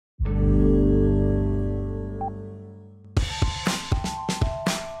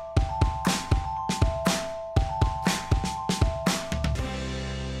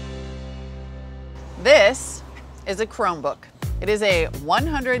is a Chromebook. It is a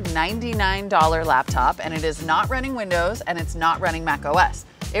 $199 laptop, and it is not running Windows and it's not running Mac OS.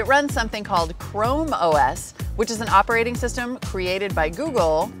 It runs something called Chrome OS, which is an operating system created by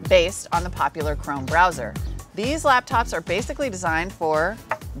Google based on the popular Chrome browser. These laptops are basically designed for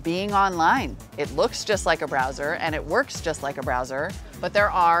being online. It looks just like a browser and it works just like a browser, but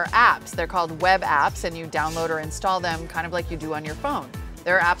there are apps. They're called web apps, and you download or install them kind of like you do on your phone.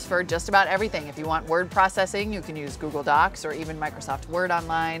 There are apps for just about everything. If you want word processing, you can use Google Docs or even Microsoft Word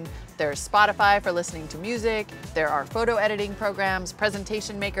Online. There's Spotify for listening to music. There are photo editing programs,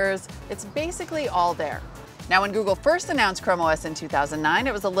 presentation makers. It's basically all there. Now, when Google first announced Chrome OS in 2009,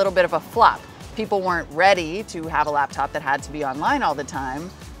 it was a little bit of a flop. People weren't ready to have a laptop that had to be online all the time.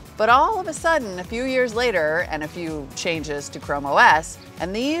 But all of a sudden, a few years later, and a few changes to Chrome OS,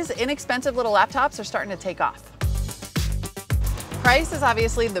 and these inexpensive little laptops are starting to take off. Price is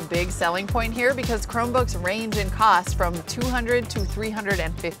obviously the big selling point here because Chromebooks range in cost from $200 to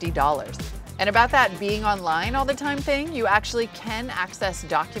 $350. And about that being online all the time thing, you actually can access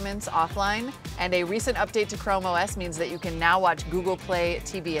documents offline, and a recent update to Chrome OS means that you can now watch Google Play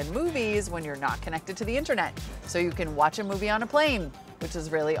TV and movies when you're not connected to the internet. So you can watch a movie on a plane, which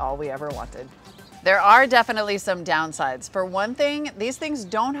is really all we ever wanted. There are definitely some downsides. For one thing, these things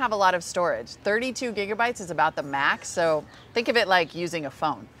don't have a lot of storage. 32 gigabytes is about the max, so think of it like using a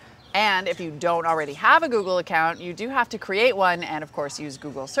phone. And if you don't already have a Google account, you do have to create one and of course use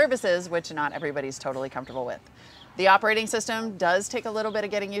Google services, which not everybody's totally comfortable with. The operating system does take a little bit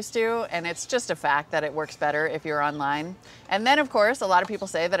of getting used to, and it's just a fact that it works better if you're online. And then of course, a lot of people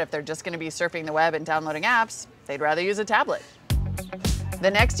say that if they're just gonna be surfing the web and downloading apps, they'd rather use a tablet. The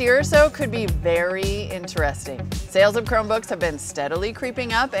next year or so could be very interesting. Sales of Chromebooks have been steadily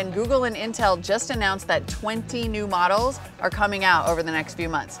creeping up, and Google and Intel just announced that 20 new models are coming out over the next few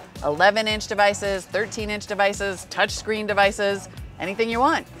months. 11-inch devices, 13-inch devices, touchscreen devices, anything you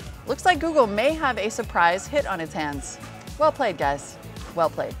want. Looks like Google may have a surprise hit on its hands. Well played, guys. Well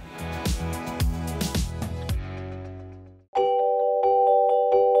played.